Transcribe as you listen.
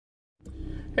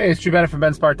Hey, it's Drew Bennett from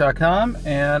BenSpark.com,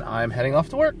 and I'm heading off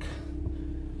to work.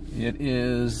 It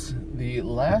is the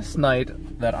last night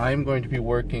that I'm going to be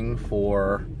working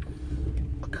for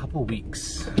a couple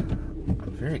weeks.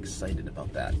 I'm very excited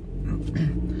about that.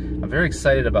 I'm very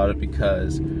excited about it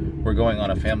because we're going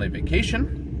on a family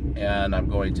vacation, and I'm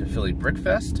going to Philly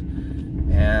Brickfest,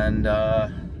 and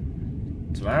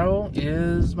tomorrow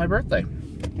is my birthday.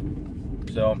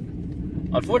 So,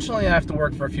 unfortunately, I have to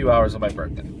work for a few hours on my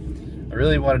birthday. I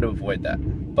really wanted to avoid that,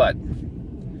 but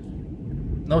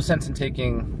no sense in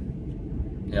taking,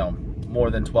 more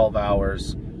than 12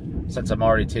 hours since I'm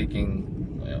already taking,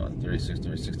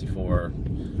 36, 64,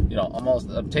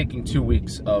 I'm taking 2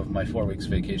 weeks of my 4 weeks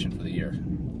vacation for the year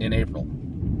in April.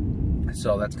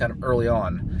 So that's kind of early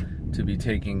on to be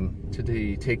taking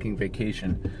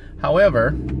vacation.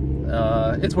 However,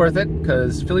 it's worth it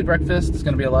because Philly Breakfast is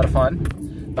going to be a lot of fun.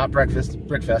 Not breakfast,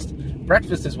 Brickfest.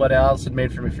 Breakfast is what Allison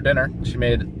made for me for dinner. She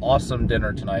made awesome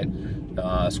dinner tonight.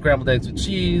 Scrambled eggs with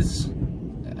cheese,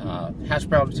 hash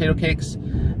brown potato cakes,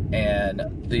 and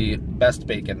the best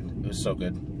bacon. It was so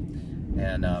good.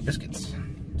 And biscuits.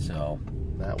 So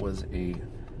that was a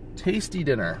tasty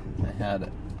dinner. I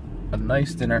had a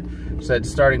nice dinner. She had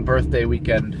starting birthday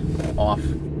weekend off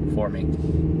for me,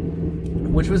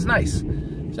 which was nice.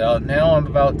 So now I'm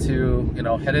about to,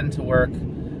 head into work,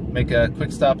 make a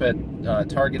quick stop at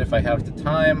Target if I have the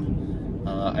time.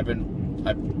 I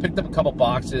picked up a couple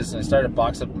boxes and I started to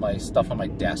box up my stuff on my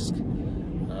desk.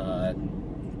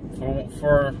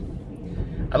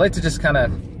 I like to just kind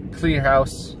of clear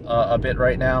house a bit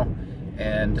right now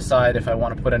and decide if I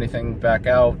want to put anything back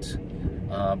out.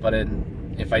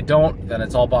 If I don't, then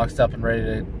it's all boxed up and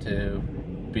ready to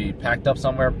be packed up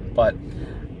somewhere. But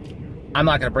I'm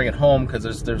not going to bring it home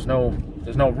because there's no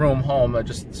room home. I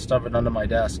just stuff it under my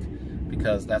desk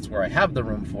because that's where I have the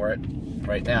room for it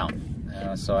right now.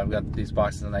 So I've got these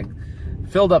boxes and I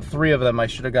filled up 3 of them. I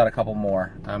should have got a couple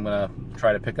more. I'm gonna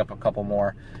try to pick up a couple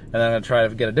more, and then I'm gonna try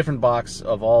to get a different box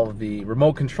of all of the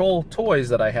remote control toys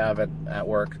that I have at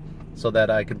work so that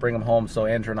I can bring them home so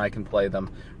Andrew and I can play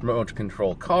them. Remote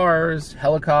control cars,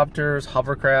 helicopters,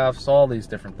 hovercrafts, all these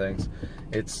different things.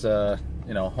 It's a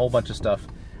whole bunch of stuff.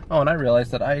 Oh, and I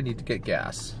realized that I need to get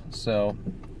gas. So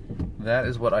that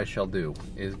is what I shall do,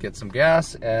 is get some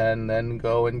gas and then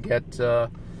go and get a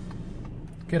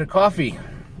coffee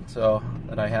so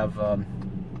that I have a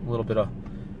little bit of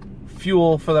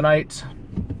fuel for the night.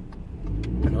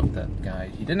 Oh, that guy,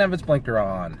 he didn't have his blinker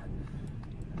on.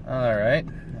 All right,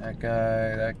 that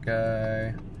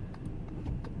guy.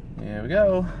 Here we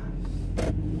go.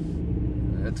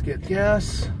 Let's get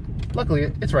gas.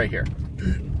 Luckily, it's right here.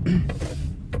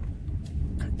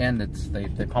 And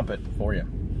they pump it for you.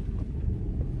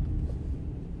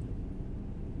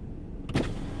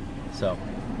 So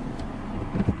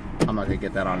I'm not gonna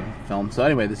get that on film. So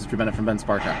anyway, this is Drew Bennett from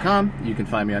BenSpark.com. You can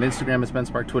find me on Instagram as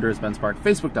BenSpark, Twitter as BenSpark,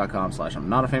 Facebook.com/I'm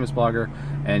not a famous blogger,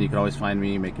 and you can always find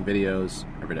me making videos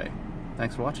every day.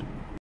 Thanks for watching.